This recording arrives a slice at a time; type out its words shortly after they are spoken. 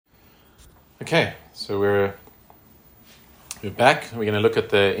Okay, so we're back. We're going to look at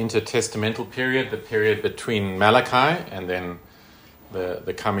the Inter-Testamental Period, the period between Malachi and then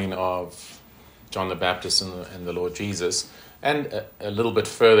the coming of John the Baptist and the Lord Jesus, and a little bit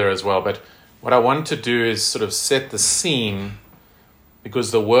further as well. But what I want to do is sort of set the scene,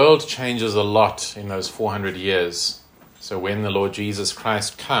 because the world changes a lot in those 400 years. So when the Lord Jesus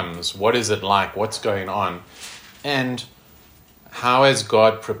Christ comes, what is it like? What's going on? And how has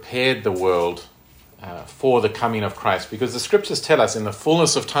God prepared the world for the coming of Christ? Because the scriptures tell us in the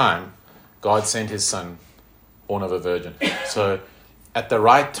fullness of time, God sent his son, born of a virgin. So at the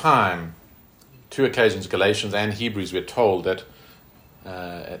right time, two occasions, Galatians and Hebrews, we're told that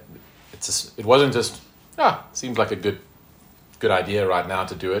it wasn't just, seems like a good idea right now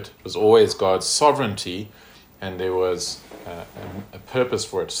to do it. It was always God's sovereignty, and there was a purpose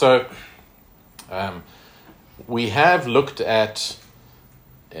for it. So we have looked at,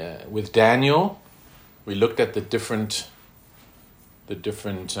 with Daniel, we looked at the different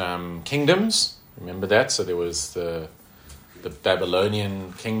kingdoms. Remember that? So there was the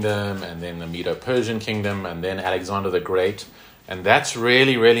Babylonian kingdom, and then the Medo-Persian kingdom, and then Alexander the Great. And that's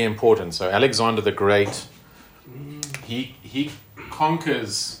really, really important. So Alexander the Great, he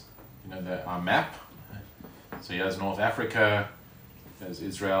conquers, our map. So he has North Africa, there's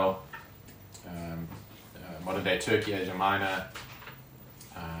Israel, modern-day Turkey, Asia Minor.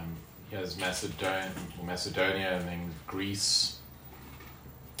 He has Macedonia, and then Greece.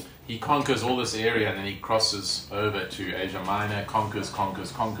 He conquers all this area, and then he crosses over to Asia Minor, conquers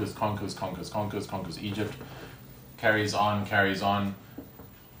Egypt, carries on,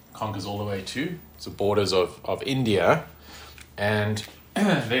 conquers all the way to the borders of India. And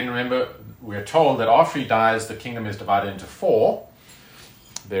then remember, we're told that after he dies, the kingdom is divided into four.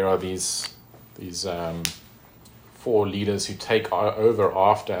 There are these four leaders who take over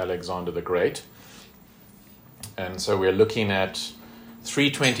after Alexander the Great. And so we're looking at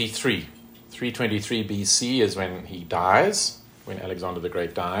 323. 323 BC is when he dies, when Alexander the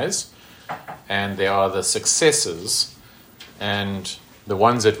Great dies. And there are the successors. And the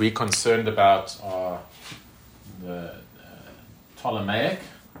ones that we're concerned about are the Ptolemy,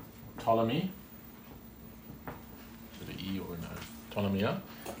 with the E or no, Ptolemia,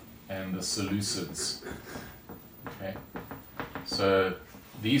 and the Seleucids. Okay, so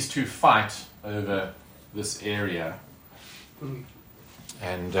these two fight over this area,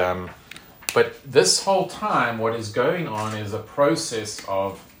 and but this whole time, what is going on is a process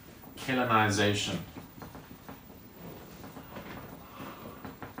of Hellenization.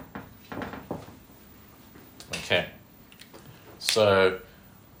 Okay, so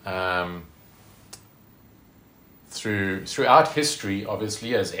throughout history,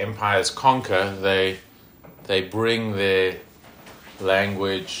 obviously, as empires conquer, they bring their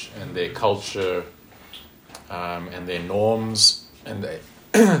language and their culture and their norms, and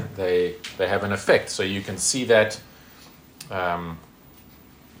they have an effect. So you can see that to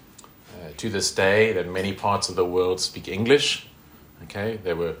this day, that many parts of the world speak English. Okay,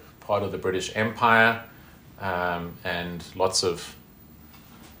 they were part of the British Empire, and lots of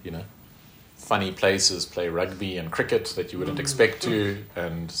funny places play rugby and cricket that you wouldn't expect to,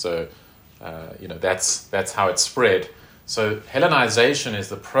 and so that's how it spread. So Hellenization is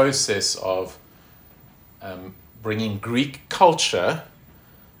the process of bringing Greek culture,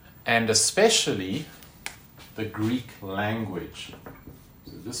 and especially the Greek language.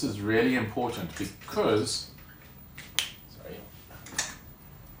 So this is really important because,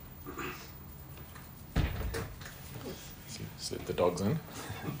 let's let the dogs in.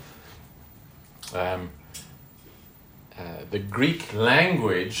 The Greek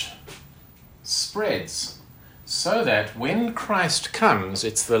language spreads so that when Christ comes,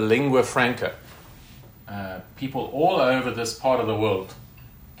 it's the lingua franca. People all over this part of the world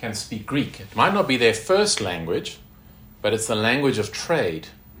can speak Greek. It might not be their first language, but it's the language of trade.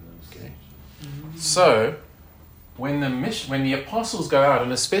 Okay. So when the apostles go out,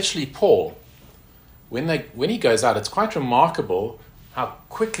 and especially Paul, when he goes out, it's quite remarkable how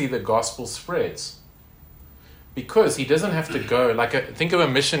quickly the gospel spreads. Because he doesn't have to go, think of a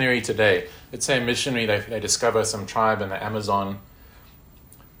missionary today. Let's say a missionary, they discover some tribe in the Amazon.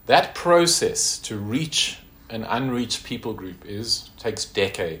 That process to reach an unreached people group takes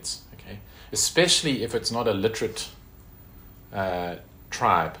decades, okay? Especially if it's not a literate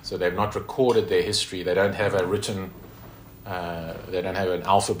tribe. So they've not recorded their history. They don't have they don't have an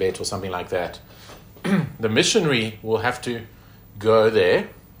alphabet or something like that. The missionary will have to go there,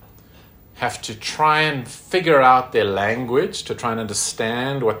 have to try and figure out their language, to try and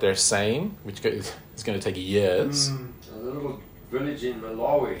understand what they're saying, which is going to take years. A little village in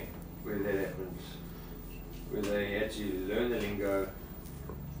Malawi where that happens, where they actually learn the lingo,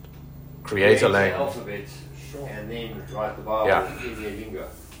 create a the language. alphabet, and then write the Bible in their lingo.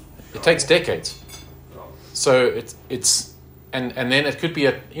 It takes decades. So it's and then it could be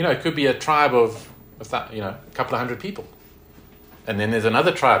a tribe of a couple of hundred people, and then there's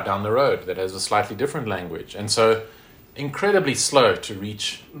another tribe down the road that has a slightly different language, and so incredibly slow to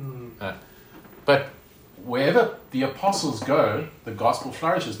reach. But wherever the apostles go, the gospel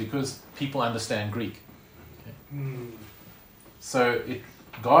flourishes because people understand Greek. Okay? So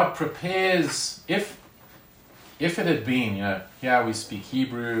God prepares. If it had been, here we speak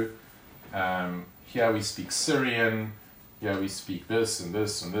Hebrew, here we speak Syrian, here we speak this and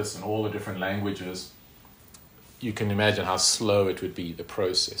this and this and all the different languages, you can imagine how slow it would be, the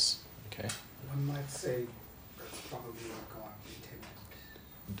process. Okay. One might say that's probably what God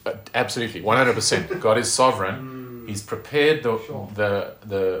intended. Absolutely, 100%. God is sovereign. He's prepared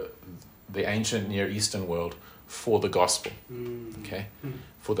the ancient Near Eastern world for the gospel. Okay,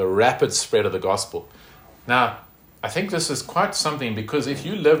 for the rapid spread of the gospel. Now, I think this is quite something, because if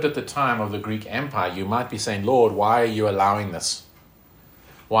you lived at the time of the Greek Empire, you might be saying, Lord, why are you allowing this?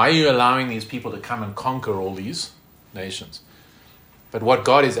 Why are you allowing these people to come and conquer all these nations? But what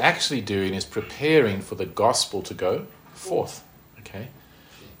God is actually doing is preparing for the gospel to go forth. Okay,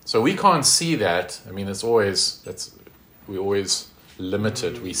 so we can't see that. I mean, we're always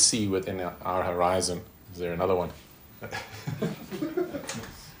limited. We see within our horizon. Is there another one?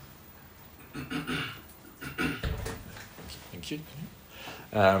 Thank you.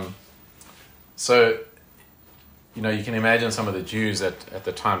 So, you can imagine some of the Jews at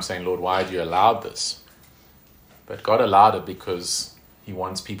the time saying, Lord, why do you allow this? But God allowed it because he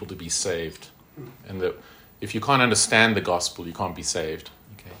wants people to be saved. And if you can't understand the gospel, you can't be saved.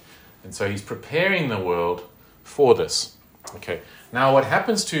 Okay? And so he's preparing the world for this. Okay. Now, what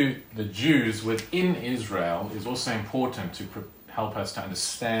happens to the Jews within Israel is also important to help us to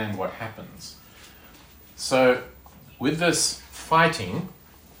understand what happens. So, with this fighting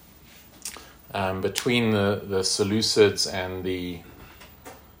between the Seleucids and the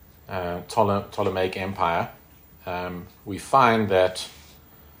Ptolemaic Empire, we find that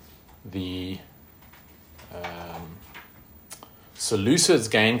the Seleucids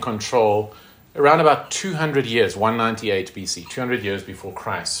gain control around about 200 years, 198 BC, 200 years before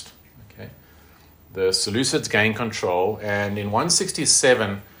Christ. Okay, the Seleucids gain control, and in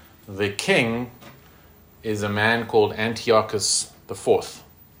 167, the king is a man called Antiochus IV,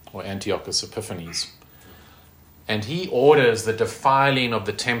 or Antiochus Epiphanes. And he orders the defiling of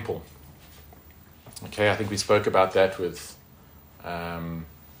the temple. Okay, I think we spoke about that with...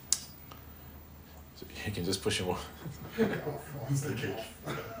 you can just push him off.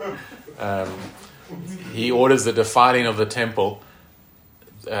 He orders the defiling of the temple,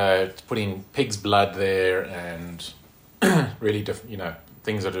 putting pig's blood there, and really,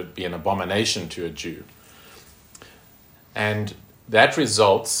 things that would be an abomination to a Jew. And that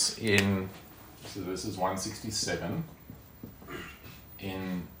results in, so this is 167,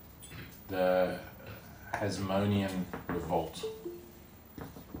 in the Hasmonean revolt.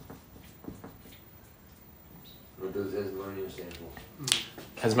 What does Hasmonean stand for?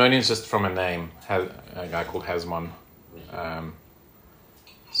 Hasmonean is just from a name, a guy called Hasmon.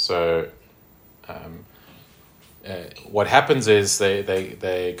 What happens is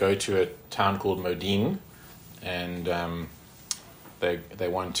they go to a town called Modin, and they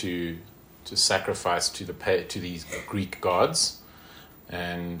want to sacrifice to these Greek gods,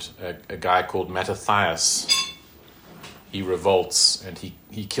 and a guy called Mattathias, he revolts and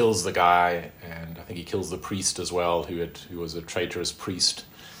he kills the guy, and I think he kills the priest as well, who was a traitorous priest,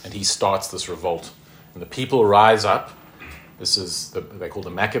 and he starts this revolt, and the people rise up. This is they call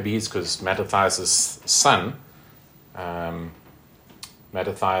the Maccabees because Mattathias' son.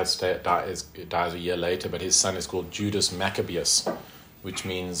 Mattathias dies a year later, but his son is called Judas Maccabeus, which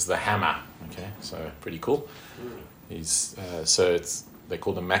means the hammer. Okay, so pretty cool. They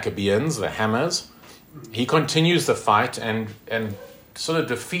call them Maccabeans, the hammers. He continues the fight and sort of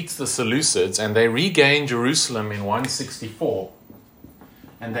defeats the Seleucids, and they regain Jerusalem in 164,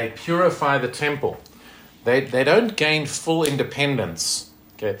 and they purify the temple. They don't gain full independence.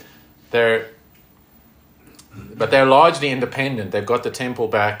 Okay, but they're largely independent. They've got the temple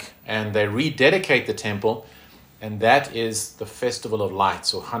back, and they rededicate the temple, and that is the Festival of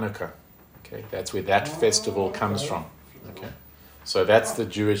Lights, or Hanukkah. Okay, that's where that festival comes from. Okay, so that's the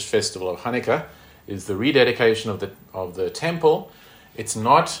Jewish festival of Hanukkah, is the rededication of the temple. It's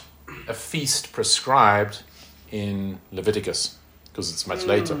not a feast prescribed in Leviticus because it's much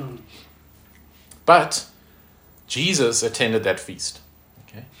later. But Jesus attended that feast.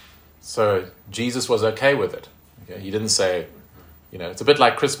 Okay, So Jesus was okay with it. Okay? He didn't say, it's a bit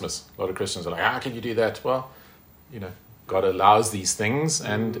like Christmas. A lot of Christians are like, how can you do that? Well, God allows these things,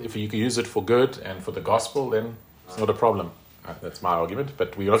 and if you can use it for good and for the gospel, then it's not a problem. That's my argument,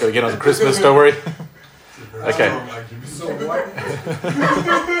 but we're not going to get on to Christmas, don't worry. Okay. So what?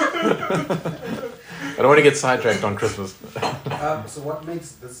 I don't want to get sidetracked on Christmas. So what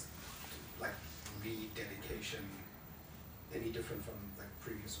makes this rededication any different from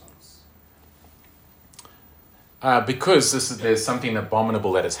previous ones? Because there's something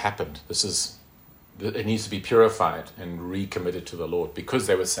abominable that has happened. It needs to be purified and recommitted to the Lord, because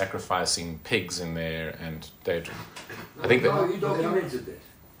they were sacrificing pigs in there, and you documented that.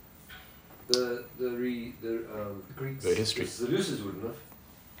 The Greeks. The history. The Seleucids wouldn't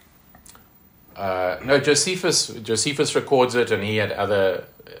have. No, Josephus records it, and he had other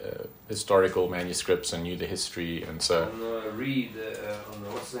historical manuscripts and knew the history, and so. On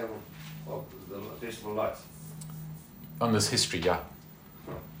what's the name of the Festival Lights? On this history, yeah.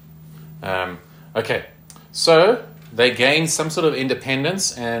 Okay, so they gained some sort of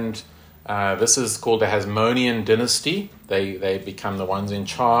independence, and this is called the Hasmonean dynasty. They become the ones in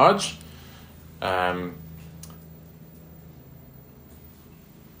charge. In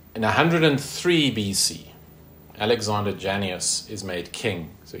 103 BC, Alexander Jannaeus is made king.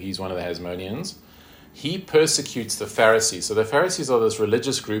 So he's one of the Hasmoneans. He persecutes the Pharisees. So the Pharisees are this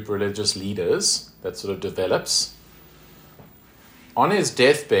religious group, religious leaders that sort of develops. On his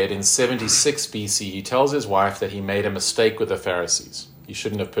deathbed in 76 BC, he tells his wife that he made a mistake with the Pharisees. He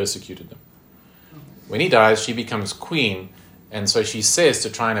shouldn't have persecuted them. When he dies, she becomes queen, and so she says, to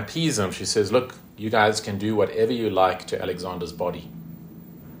try and appease him, she says, look, you guys can do whatever you like to Alexander's body.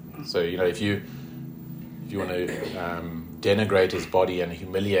 So, if you want to denigrate his body and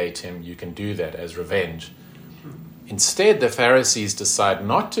humiliate him, you can do that as revenge. Instead, the Pharisees decide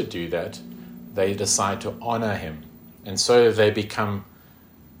not to do that. They decide to honor him. And so they're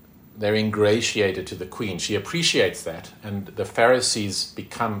ingratiated to the queen. She appreciates that. And the Pharisees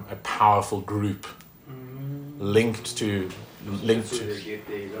become a powerful group linked to... So they get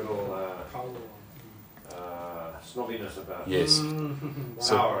their little snobbiness about Yes.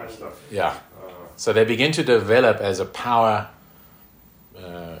 power and stuff. Yeah. So they begin to develop as a power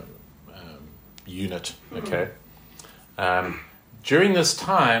unit. Okay. During this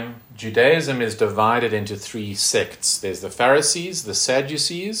time, Judaism is divided into 3 sects. There's the Pharisees, the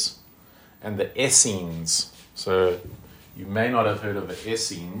Sadducees, and the Essenes. So you may not have heard of the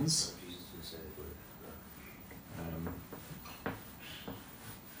Essenes.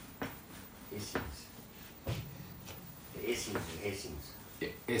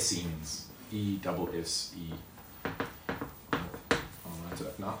 Essenes. E-double-S-E. I'll write it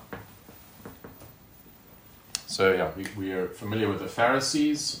up now. So we are familiar with the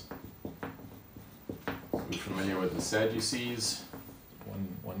Pharisees. We're familiar with the Sadducees.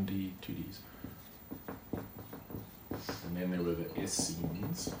 One D, 2 Ds. And then there were the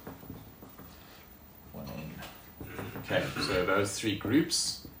Essenes. 1 N. Okay, so those 3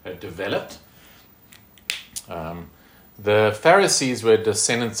 groups had developed. The Pharisees were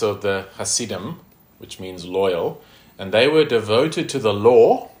descendants of the Hasidim, which means loyal, and they were devoted to the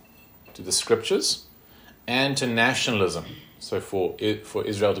law, to the scriptures, and to nationalism. So for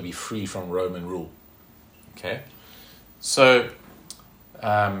Israel to be free from Roman rule. Okay, so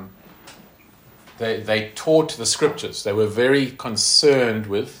they taught the scriptures. They were very concerned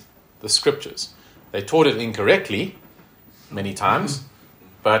with the scriptures. They taught it incorrectly many times,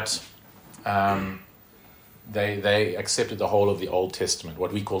 but they accepted the whole of the Old Testament,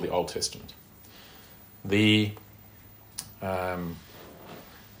 what we call the Old Testament. The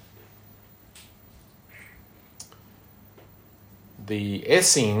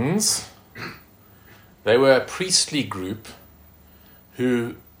Essenes, they were a priestly group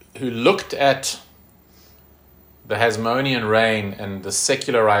who looked at the Hasmonean reign and the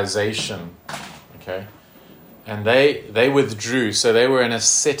secularization, okay, and they withdrew. So they were an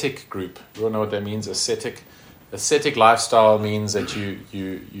ascetic group. You all know what that means, ascetic? Ascetic lifestyle means that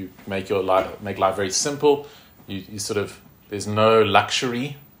you make life very simple. You sort of, there's no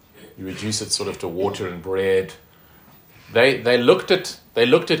luxury. You reduce it sort of to water and bread. They looked at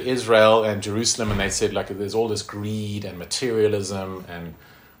Israel and Jerusalem, and they said, like, there's all this greed and materialism, and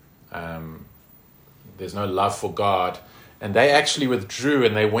there's no love for God. And they actually withdrew,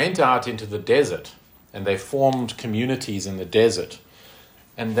 and they went out into the desert, and they formed communities in the desert.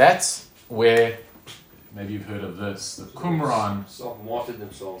 And that's where, maybe you've heard of this, the Qumran. Self-martyred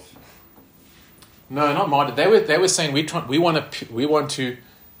themselves. No, not martyred. They were saying we want to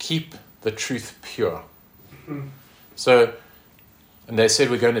keep the truth pure. So And they said,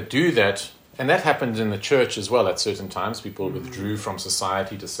 we're going to do that. And that happened in the church as well at certain times. People withdrew from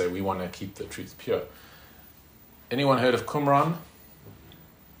society to say, we want to keep the truth pure. Anyone heard of Qumran?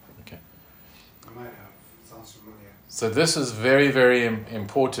 Okay. I might have. Sounds familiar. So this is very, very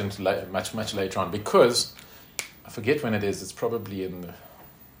important much later on, because I forget when it is. It's probably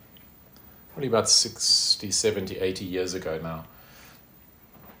probably about 60, 70, 80 years ago now.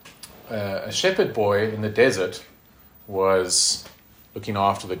 A shepherd boy in the desert was looking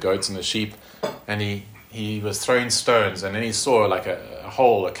after the goats and the sheep, and he was throwing stones, and then he saw like a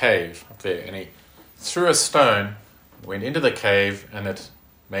hole, a cave up there, and he threw a stone, went into the cave, and it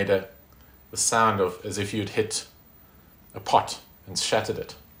made the sound of as if you'd hit a pot and shattered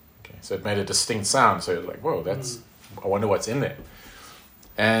it. Okay, so it made a distinct sound. So you're like, whoa, I wonder what's in there.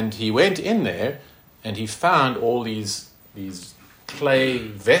 And he went in there, and he found all these clay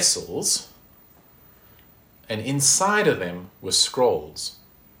vessels, and inside of them were scrolls.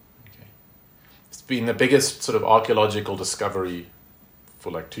 Okay. It's been the biggest sort of archaeological discovery for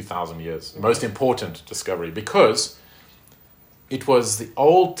like 2,000 years. The most important discovery, because it was the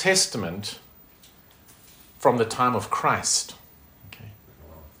Old Testament from the time of Christ. Okay.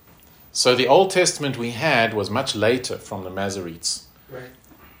 So the Old Testament we had was much later from the Masoretes. Right.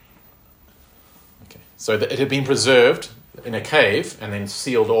 Okay. So it had been preserved in a cave and then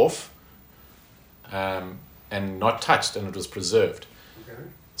sealed off, and not touched, and it was preserved. Okay.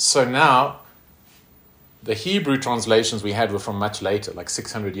 So now, the Hebrew translations we had were from much later, like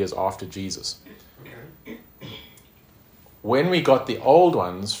 600 years after Jesus. Okay. When we got the old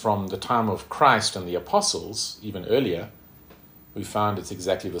ones from the time of Christ and the apostles, even earlier, we found it's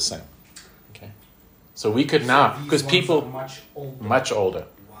exactly the same. Okay, so we could now, because people much older.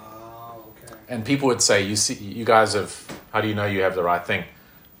 Wow. Okay. And people would say, "You see, you guys have. How do you know you have the right thing?"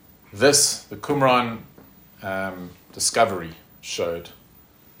 The Qumran discovery showed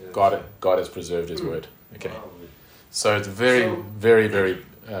God has preserved His word. Okay, so it's very, very, very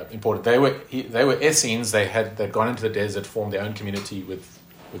important. They were Essenes. They'd gone into the desert, formed their own community with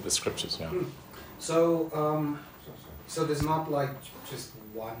the scriptures. Yeah. So there's not like just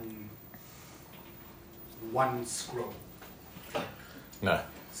one scroll. No.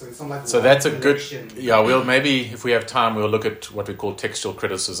 So it's not like so that's a good. collection. Yeah, we'll maybe if we have time, we'll look at what we call textual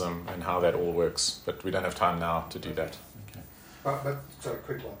criticism and how that all works. But we don't have time now to do that. Okay. But sorry,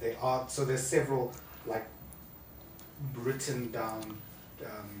 quick one. There's several like written down.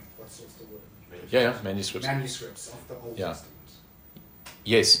 What's the word? Yeah, manuscripts. Manuscripts of the Old Testament.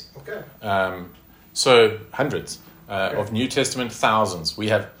 Yes. Okay. So hundreds of New Testament, thousands. We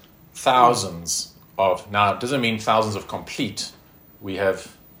have thousands of. Now, it doesn't mean thousands of complete. We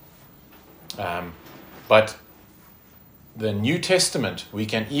have, but the New Testament, we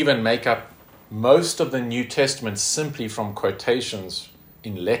can even make up most of the New Testament simply from quotations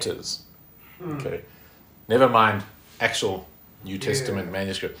in letters. Okay, never mind actual New Testament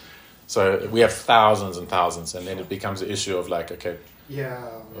manuscript. So we have thousands and thousands, and then it becomes an issue of like, okay.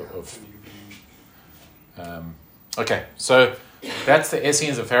 Okay, so that's the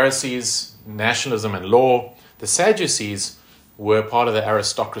Essenes, the Pharisees, nationalism and law. The Sadducees were part of the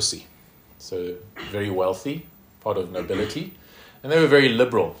aristocracy, so very wealthy, part of nobility, and they were very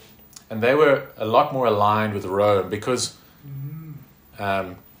liberal, and they were a lot more aligned with Rome because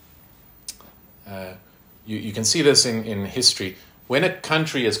you can see this in history. When a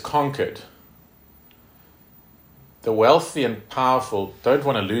country is conquered, the wealthy and powerful don't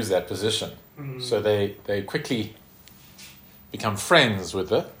want to lose that position, so they quickly become friends with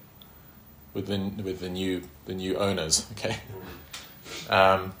the new owners. Okay,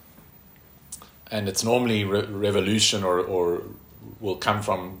 and it's normally revolution or will come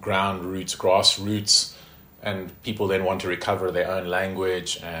from grassroots, and people then want to recover their own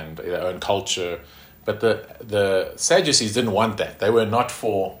language and their own culture. But the Sadducees didn't want that. They were not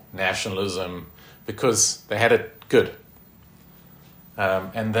for nationalism because they had it good.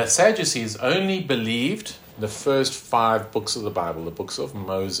 And the Sadducees only believed the first 5 books of the Bible, the books of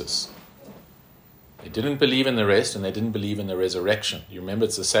Moses. They didn't believe in the rest, and they didn't believe in the resurrection. You remember,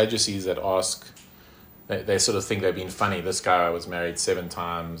 it's the Sadducees that ask, they sort of think they've been funny. This guy was married 7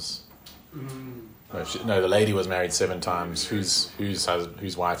 times. No, the lady was married 7 times. Whose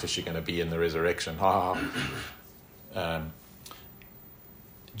wife is she going to be in the resurrection?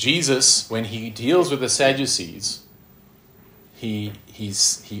 Jesus, when he deals with the Sadducees, he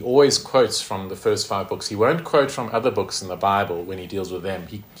always quotes from the first 5 books. He won't quote from other books in the Bible when he deals with them.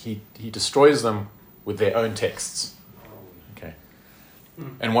 He destroys them with their own texts. Okay,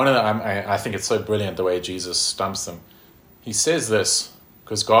 and one of them, I think it's so brilliant the way Jesus stumps them. He says this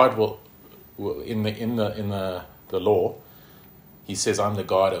because God will in the law, he says, I'm the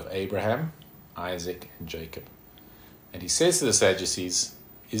God of Abraham, Isaac, and Jacob. And he says to the Sadducees,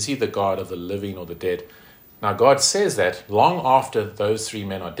 is he the God of the living or the dead? Now God says that long after those three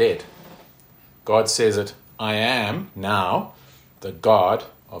men are dead. God says it, I am now the God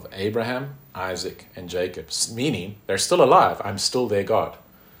of Abraham, Isaac, and Jacob. Meaning, they're still alive. I'm still their God.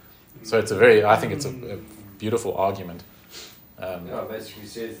 So I think it's a beautiful argument. Basically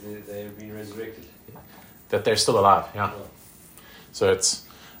says that they have been resurrected. That they're still alive, yeah. So it's,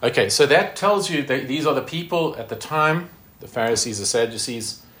 okay, so that tells you that these are the people at the time, the Pharisees, the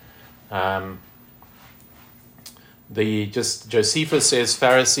Sadducees. Josephus says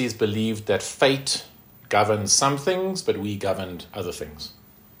Pharisees believed that fate governed some things, but we governed other things.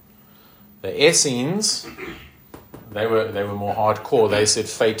 The Essenes, they were more hardcore. They said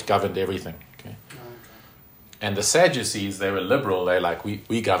fate governed everything. Okay? And the Sadducees, they were liberal. They're like,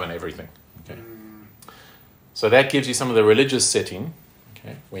 we govern everything. Okay? So that gives you some of the religious setting,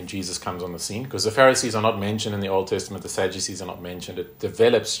 okay, when Jesus comes on the scene, because the Pharisees are not mentioned in the Old Testament, the Sadducees are not mentioned. It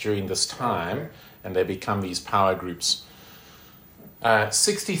develops during this time, and they become these power groups.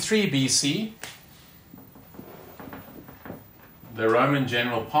 63 BC, the Roman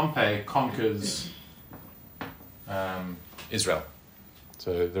general Pompey conquers Israel.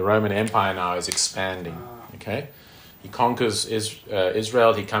 So the Roman Empire now is expanding. Okay, he conquers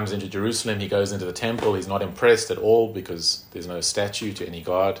Israel. He comes into Jerusalem. He goes into the temple. He's not impressed at all because there's no statue to any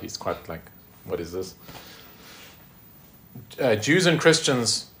god. He's quite like, what is this? Jews and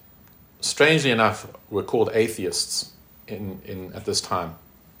Christians, strangely enough, were called atheists at this time.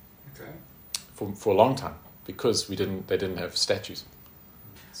 Okay. For a long time, because they didn't have statues.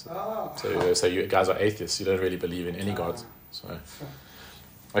 So you guys are atheists. You don't really believe in any gods. So,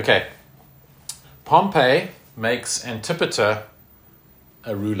 okay. Pompey makes Antipater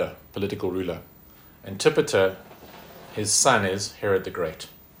a ruler, political ruler. Antipater, his son is Herod the Great.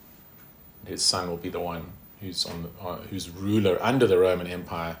 His son will be the one who's ruler under the Roman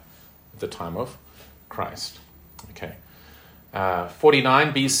Empire at the time of Christ. Okay.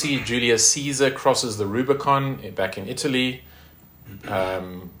 49 BC, Julius Caesar crosses the Rubicon back in Italy,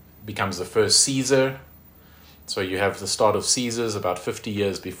 becomes the first Caesar. So you have the start of Caesars about 50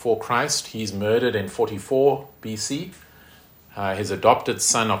 years before Christ. He's murdered in 44 BC. His adopted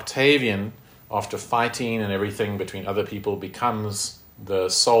son Octavian, after fighting and everything between other people, becomes the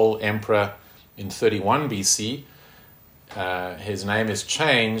sole emperor in 31 BC. His name is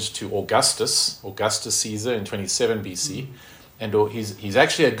changed to Augustus Caesar in 27 BC. And he's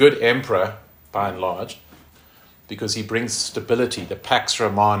actually a good emperor, by and large, because he brings stability, the Pax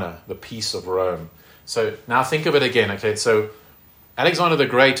Romana, the peace of Rome. So now think of it again, okay? So Alexander the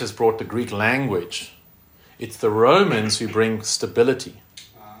Great has brought the Greek language. It's the Romans who bring stability.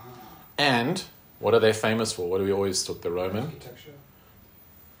 And what are they famous for? What do we always talk, the Roman? Architecture.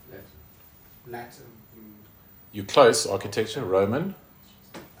 Latin. You close, architecture, Roman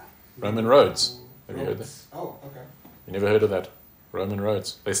roads. Have you heard that? Oh, okay. You never heard of that? Roman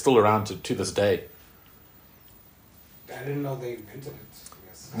roads. They're still around to this day. I didn't know they invented it, I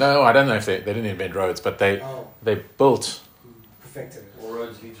guess. No, I don't know if they didn't invent roads, but they built. Perfected it. All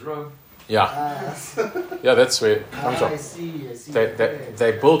roads lead to Rome. Yeah. Yeah, that's where it comes from. I see.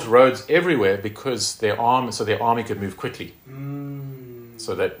 They built roads everywhere because their army could move quickly.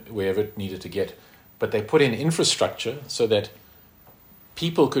 So that wherever it needed to get. But they put in infrastructure so that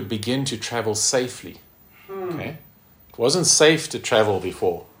people could begin to travel safely. Okay? It wasn't safe to travel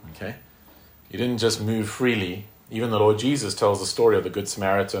before. Okay? You didn't just move freely. Even the Lord Jesus tells the story of the Good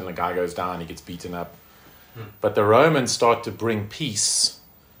Samaritan. The guy goes down, he gets beaten up. But the Romans start to bring peace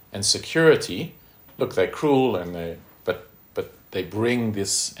and security. Look, they're cruel, but they bring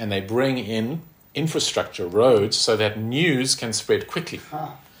this, and they bring in infrastructure, roads, so that news can spread quickly.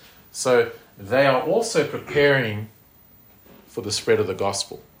 So they are also preparing for the spread of the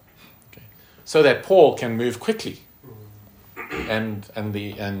gospel, okay? So that Paul can move quickly, and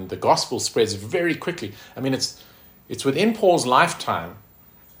the gospel spreads very quickly. I mean, it's within Paul's lifetime.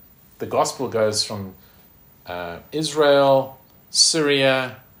 The gospel goes from Israel,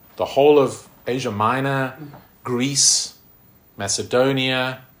 Syria, the whole of Asia Minor, Greece,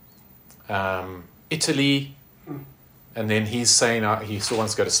 Macedonia, Italy, and then he's saying he still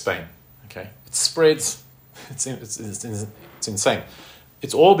wants to go to Spain. Okay, it spreads. It's insane.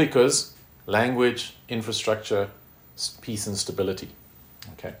 It's all because language, infrastructure, peace and stability.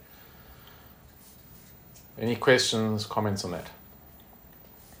 Okay. Any questions, comments on that?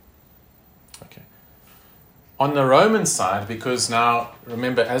 Okay. On the Roman side, because now,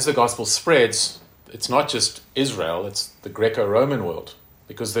 remember, as the gospel spreads, it's not just Israel, it's the Greco-Roman world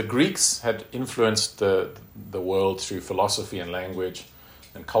because the Greeks had influenced the world through philosophy and language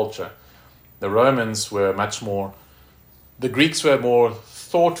and culture. The Romans were much more, the Greeks were more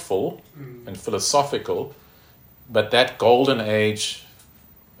thoughtful and philosophical, but that golden age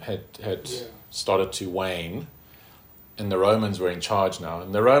had started to wane, and the Romans were in charge now.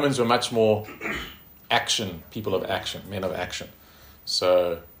 And the Romans were much more action, people of action, men of action.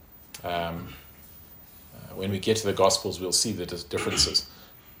 So when we get to the Gospels, we'll see the differences.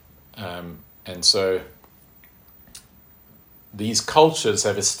 And so these cultures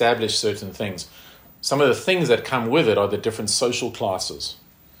have established certain things. Some of the things that come with it are the different social classes.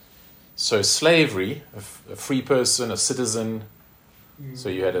 So slavery, a free person, a citizen. So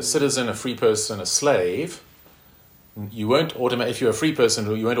you had a citizen, a free person, a slave. You weren't if you're a free person,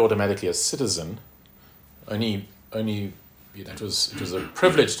 you weren't automatically a citizen. Only it was a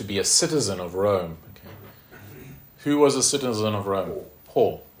privilege to be a citizen of Rome. Okay. Who was a citizen of Rome?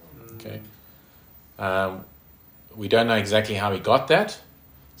 Paul. Okay. We don't know exactly how he got that.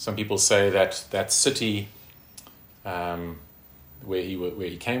 Some people say that city where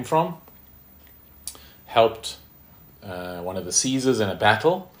he came from helped one of the Caesars in a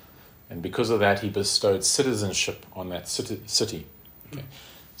battle, and because of that he bestowed citizenship on that city. Okay.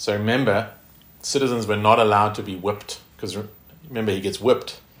 So remember, citizens were not allowed to be whipped, because remember, he gets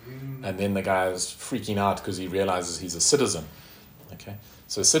whipped and then the guy is freaking out because he realizes he's a citizen. Okay.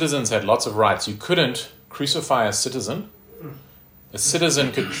 So citizens had lots of rights. You couldn't crucify a citizen. A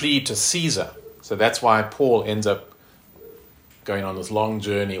citizen could plead to Caesar. So that's why Paul ends up going on this long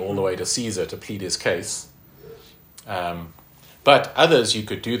journey all the way to Caesar to plead his case. But others, you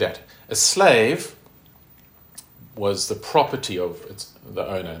could do that. A slave was the property of the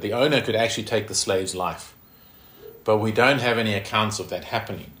owner. The owner could actually take the slave's life. But we don't have any accounts of that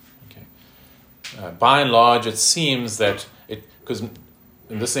happening. Okay. By and large, it seems that because, and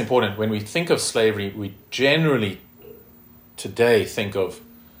this is important, when we think of slavery, we generally today think of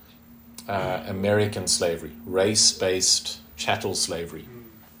American slavery, race-based chattel slavery.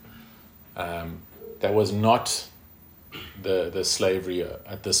 That was not the slavery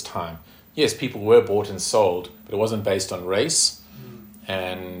at this time. Yes, people were bought and sold, but it wasn't based on race.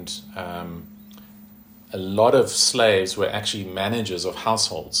 And a lot of slaves were actually managers of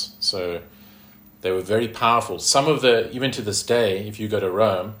households. So they were very powerful. Some of even to this day, if you go to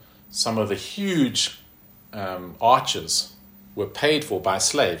Rome, some of the huge arches were paid for by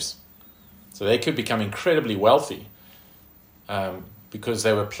slaves. So they could become incredibly wealthy because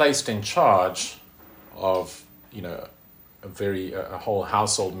they were placed in charge of, a whole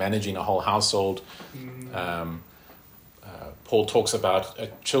household, managing a whole household. Paul talks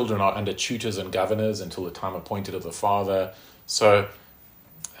about children are under tutors and governors until the time appointed of the father. So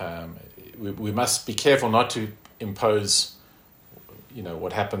we must be careful not to impose,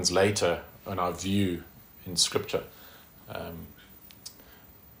 what happens later on our view in Scripture.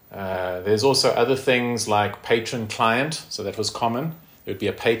 There's also other things like patron-client. So that was common. There would be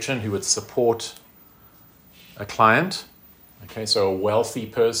a patron who would support a client. Okay, so a wealthy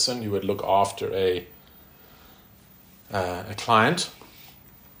person who would look after a client.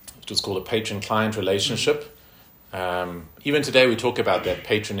 It was called a patron-client relationship. Even today we talk about that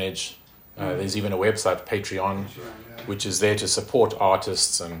patronage. There's even a website, Patreon, which is there to support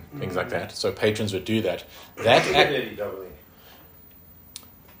artists and things like that. So patrons would do that.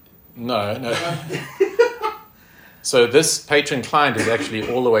 No. So this patron-client is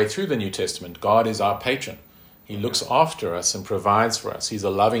actually all the way through the New Testament. God is our patron. He looks after us and provides for us. He's a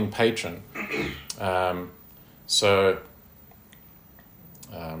loving patron.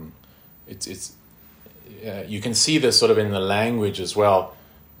 It's you can see this sort of in the language as well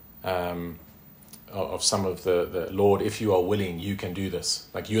of some of the Lord, if you are willing, you can do this.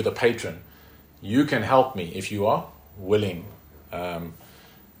 Like, you're the patron. You can help me if you are willing.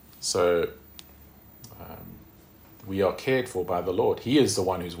 We are cared for by the Lord. He is the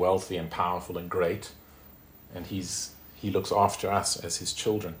one who's wealthy and powerful and great, and He looks after us as His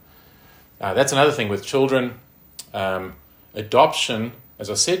children. That's another thing with children. Adoption, as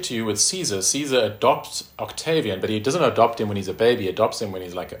I said to you, with Caesar adopts Octavian, but he doesn't adopt him when he's a baby. He adopts him when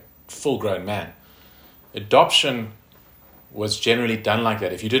he's like a full-grown man. Adoption was generally done like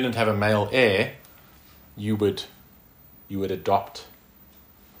that. If you didn't have a male heir, you would adopt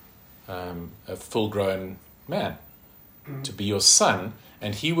a full-grown man to be your son,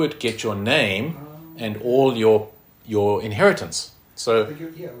 and he would get your name and all your inheritance. So I think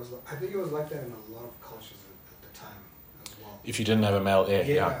it was like that in a lot of cultures at the time as well. If you didn't have a male heir,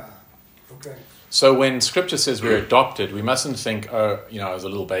 yeah. Okay. So when Scripture says we're adopted, we mustn't think, as a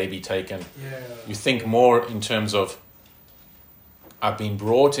little baby taken. Yeah. You think more in terms of I've been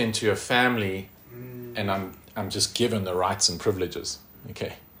brought into a family, and I'm just given the rights and privileges.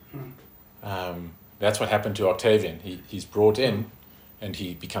 Okay, that's what happened to Octavian. He's brought in, and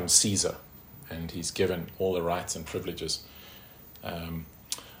he becomes Caesar, and he's given all the rights and privileges.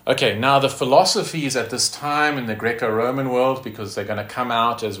 Okay, now the philosophies at this time in the Greco-Roman world, because they're going to come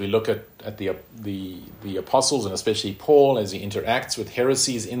out as we look at the apostles, and especially Paul as he interacts with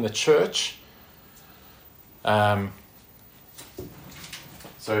heresies in the church. So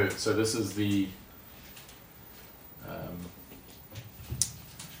this is the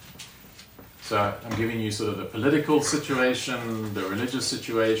so I'm giving you sort of the political situation, the religious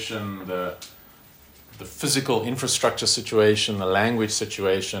situation, the physical infrastructure situation, the language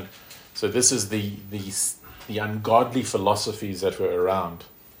situation. So this is the ungodly philosophies that were around.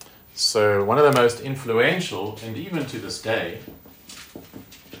 So one of the most influential, and even to this day,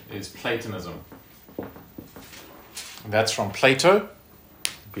 is Platonism. And that's from Plato,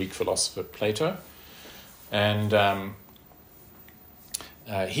 Greek philosopher Plato. And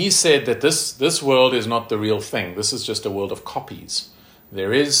he said that this world is not the real thing. This is just a world of copies.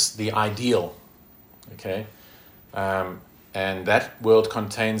 There is the ideal. Okay, and that world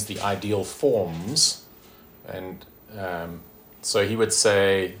contains the ideal forms, and so he would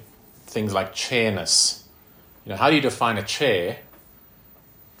say things like chairness. How do you define a chair?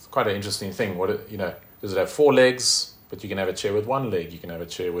 It's quite an interesting thing. Does it have 4 legs? But you can have a chair with 1 leg. You can have a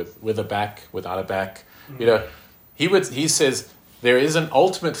chair with a back, without a back. He says there is an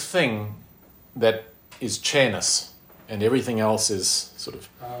ultimate thing that is chairness, and everything else is sort of.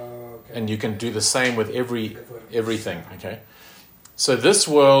 Okay. And you can do the same with everything. Okay, so this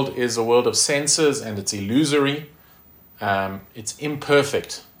world is a world of senses, and it's illusory. It's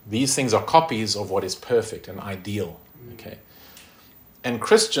imperfect. These things are copies of what is perfect and ideal. Okay, and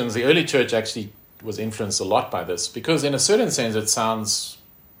Christians, the early church actually was influenced a lot by this, because in a certain sense it sounds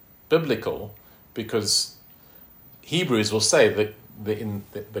biblical, because Hebrews will say that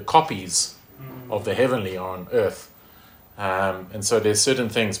the copies of the heavenly are on earth. And so there's certain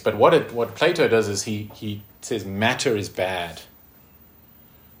things, but what Plato does is he says matter is bad,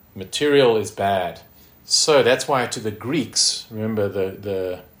 material is bad. So that's why to the Greeks, remember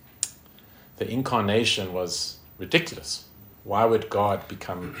the incarnation was ridiculous. Why would God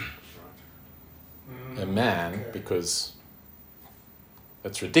become a man? Okay. Because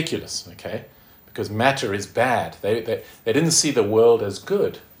that's ridiculous. Okay, because matter is bad. They didn't see the world as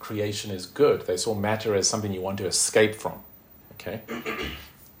good. Creation is good. They saw matter as something you want to escape from. Okay,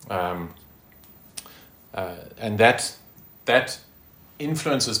 and that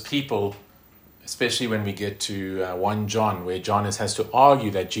influences people, especially when we get to 1 John, where John has to argue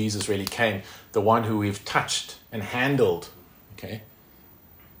that Jesus really came, the one who we've touched and handled. Okay,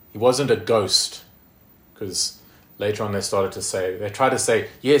 he wasn't a ghost, because later on they tried to say,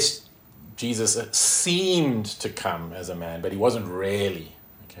 yes, Jesus seemed to come as a man, but he wasn't really.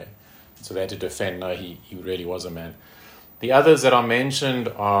 Okay, so they had to defend, no, he really was a man. The others that are mentioned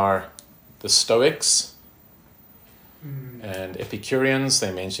are the Stoics and Epicureans.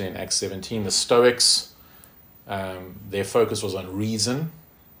 They mentioned in Acts 17. The Stoics, their focus was on reason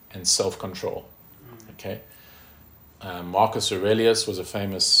and self-control. Okay, Marcus Aurelius was a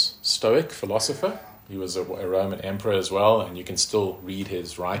famous Stoic philosopher. He was a Roman emperor as well, and you can still read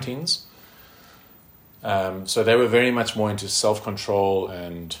his writings. So they were very much more into self-control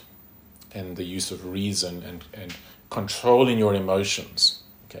and the use of reason and controlling your emotions,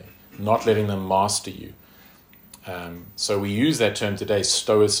 okay, not letting them master you. So we use that term today,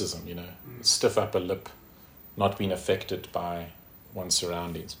 stoicism, stiff upper lip, not being affected by one's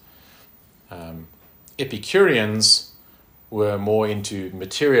surroundings. Epicureans were more into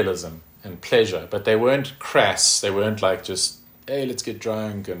materialism and pleasure, but they weren't crass. They weren't like just, hey, let's get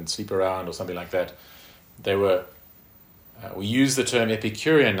drunk and sleep around or something like that. They were, we use the term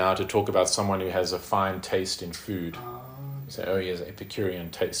Epicurean now to talk about someone who has a fine taste in food. You say, oh, he has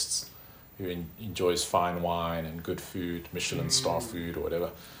Epicurean tastes, who enjoys fine wine and good food, Michelin star food or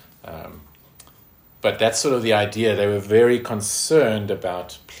whatever. But that's sort of the idea. They were very concerned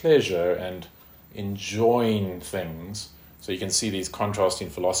about pleasure and enjoying things. So you can see these contrasting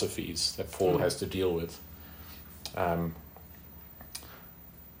philosophies that Paul has to deal with.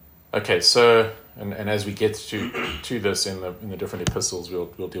 Okay, so and as we get to this in the different epistles,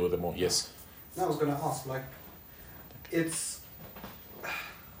 we'll deal with it more. Yes. No, I was going to ask, it's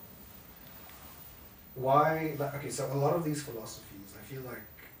why? Okay, so a lot of these philosophies, I feel like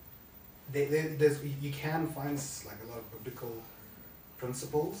there's you can find a lot of biblical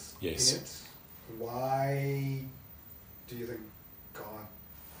principles in it. Why do you think God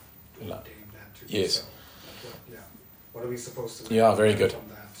ordained that to be so? what are we supposed to Yeah, very good. from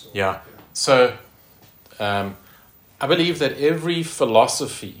that? Or, Yeah. So, I believe that every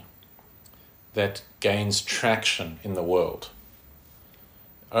philosophy that gains traction in the world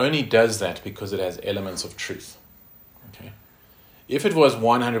only does that because it has elements of truth. Okay. If it was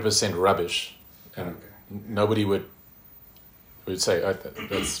 100% rubbish, nobody would say, oh,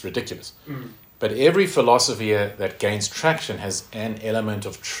 that's ridiculous. But every philosophy that gains traction has an element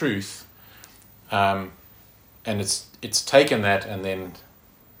of truth, and it's taken that and then,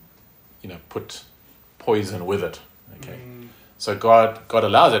 put poison with it. Okay, so God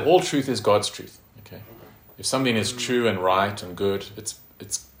allows it. All truth is God's truth. Okay, if something is true and right and good,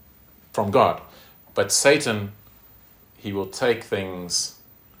 it's from God. But Satan, he will take things,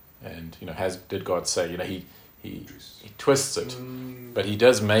 and did God say? He twists it, but he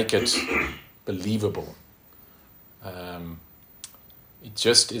does make it believable. It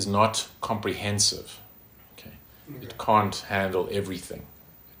just is not comprehensive. Okay, it can't handle everything.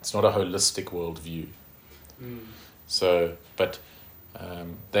 It's not a holistic worldview. So, but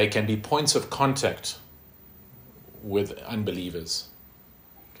they can be points of contact with unbelievers.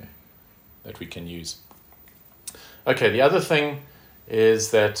 Okay, that we can use. Okay, the other thing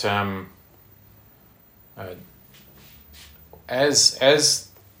is that as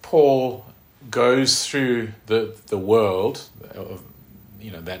Paul goes through the world,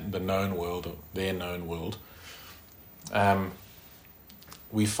 that the known world, or their known world,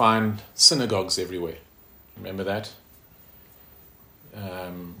 we find synagogues everywhere. Remember that?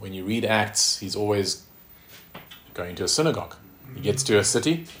 When you read Acts, he's always going to a synagogue. He gets to a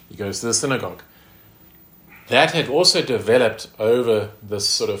city, he goes to the synagogue. That had also developed over this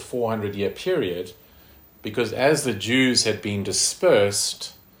sort of 400-year period, because as the Jews had been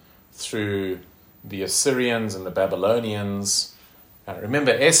dispersed through the Assyrians and the Babylonians,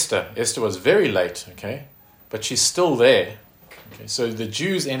 remember Esther was very late, okay, but she's still there. Okay, so the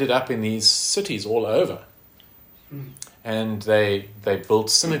Jews ended up in these cities all over, and they built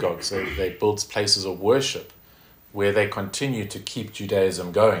synagogues, they built places of worship where they continue to keep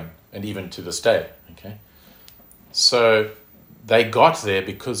Judaism going, and even to this day. Okay, so they got there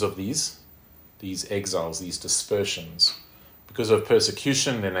because of these exiles, these dispersions. Because of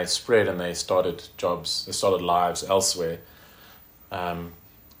persecution, then they spread and they started jobs, they started lives elsewhere.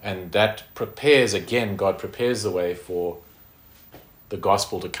 And that prepares, again, God prepares the way for the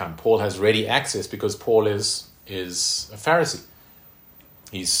gospel to come. Paul has ready access because Paul is a Pharisee.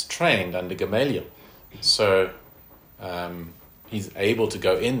 He's trained under Gamaliel. So he's able to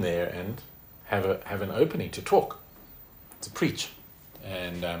go in there and have an opening to talk, to preach.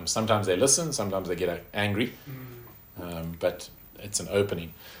 And sometimes they listen, sometimes they get angry, but it's an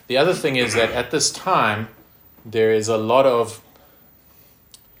opening. The other thing is that at this time, there is a lot of...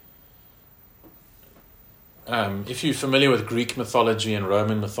 if you're familiar with Greek mythology and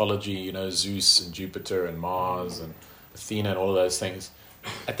Roman mythology, Zeus and Jupiter and Mars and Athena and all of those things.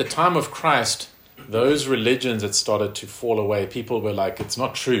 At the time of Christ, those religions had started to fall away. People were like, it's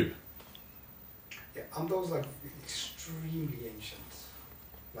not true. Yeah, aren't those like extremely ancient?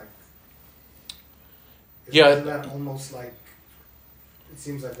 Like, isn't that almost like, it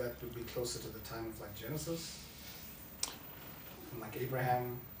seems like that would be closer to the time of like Genesis? And like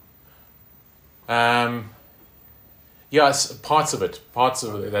Abraham? Yes, parts of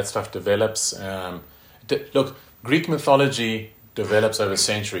that stuff develops. Look, Greek mythology develops over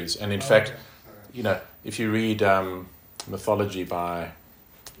centuries, and in fact, if you read mythology by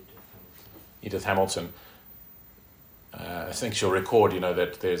Edith Hamilton, I think she'll record,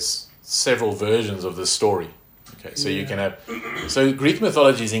 that there's several versions of this story. Okay, so you can have, so Greek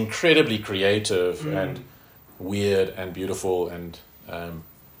mythology is incredibly creative and weird and beautiful and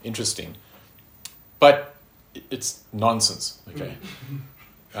interesting, but it's nonsense. Okay,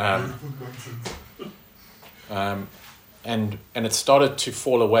 and it started to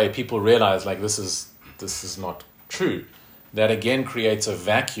fall away. People realize like this is not true. That again creates a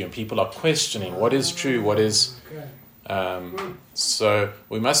vacuum. People are questioning what is true, what is. So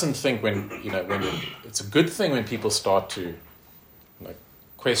we mustn't think when it's a good thing when people start to like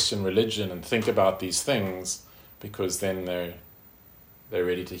question religion and think about these things, because then they're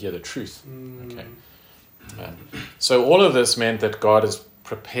ready to hear the truth. Okay. So all of this meant that God is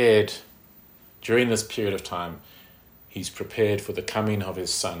prepared during this period of time. He's prepared for the coming of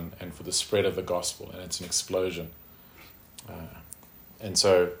his Son and for the spread of the gospel, and it's an explosion. And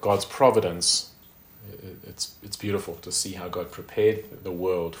so God's providence, it's beautiful to see how God prepared the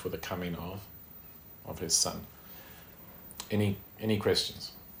world for the coming of his Son. Any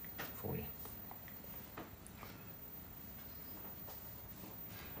questions for you?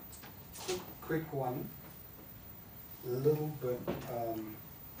 Quick one. little bit of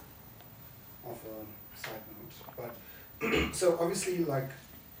a side note, but so obviously, like,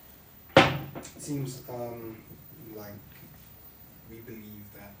 it seems like we believe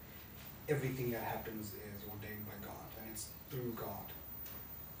that everything that happens is ordained by God, and it's through God,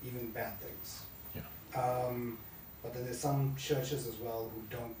 even bad things. Yeah. But then there's some churches as well who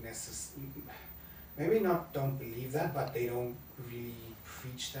don't necessarily, maybe not don't believe that, but they don't really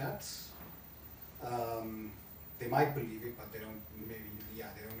preach that. They might believe it, but they don't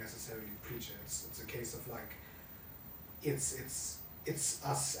they don't necessarily preach it. It's a case of like, it's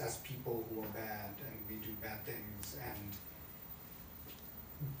us as people who are bad and we do bad things, and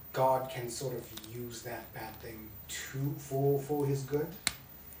God can sort of use that bad thing for His good,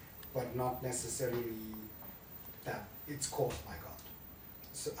 but not necessarily that it's caused by God.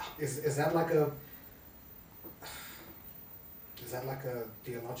 So is that like a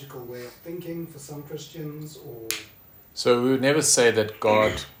theological way of thinking for some Christians, or? So we would never say that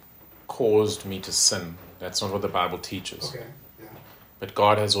God caused me to sin. That's not what the Bible teaches. Okay, yeah. But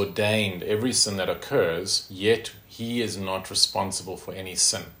God has ordained every sin that occurs, yet He is not responsible for any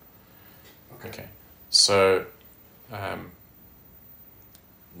sin. Okay. So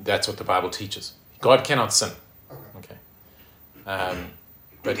that's what the Bible teaches. God cannot sin. Okay.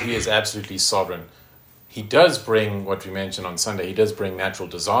 But He is absolutely sovereign. He does bring, what we mentioned on Sunday, He does bring natural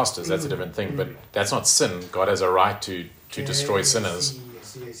disasters. That's a different thing, but that's not sin. God has a right to destroy sinners.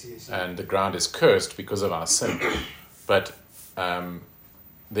 I see. And the ground is cursed because of our sin. But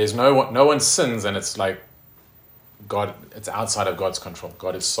there's no one sins, and it's like God, it's outside of God's control.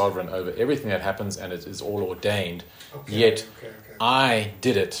 God is sovereign over everything that happens, and it is all ordained. Yet I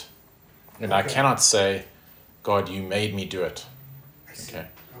did it, and I cannot say, God, you made me do it. Okay.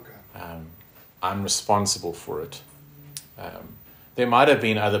 I'm responsible for it. There might have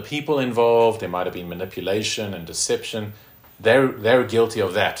been other people involved. There might have been manipulation and deception. They're guilty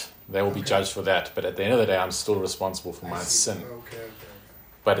of that. They will be judged for that. But at the end of the day, I'm still responsible for my sin.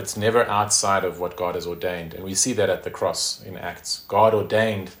 But it's never outside of what God has ordained. And we see that at the cross in Acts. God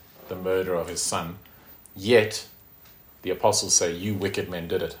ordained the murder of His Son. Yet, the apostles say, you wicked men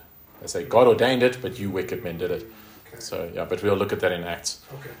did it. They say, God ordained it, but you wicked men did it. So, but we'll look at that in Acts.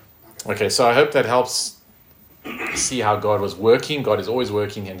 Okay, so I hope that helps see how God was working. God is always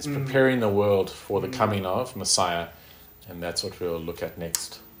working, and is preparing the world for the coming of Messiah. And that's what we'll look at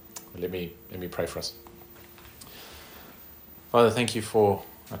next. Let me pray for us. Father, thank you for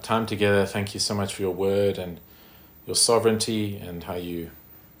our time together. Thank you so much for your word and your sovereignty, and how you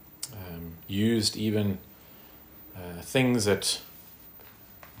used even things that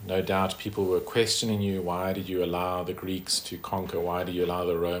no doubt people were questioning you. Why did you allow the Greeks to conquer? Why did you allow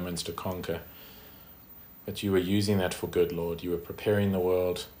the Romans to conquer? But you were using that for good, Lord. You were preparing the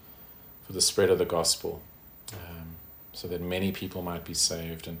world for the spread of the gospel, so that many people might be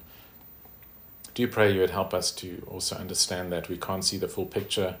saved. And I do pray you would help us to also understand that we can't see the full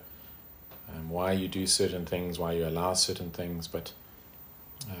picture, why you do certain things, why you allow certain things, but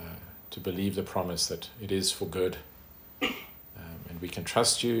to believe the promise that it is for good. And we can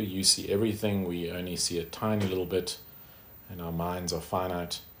trust you. You see everything. We only see a tiny little bit, and our minds are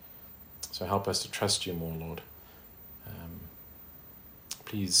finite. So help us to trust you more, Lord.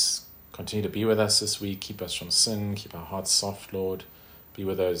 Please continue to be with us this week. Keep us from sin. Keep our hearts soft, Lord. Be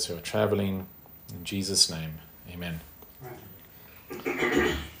with those who are traveling. In Jesus' name, amen.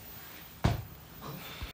 Right.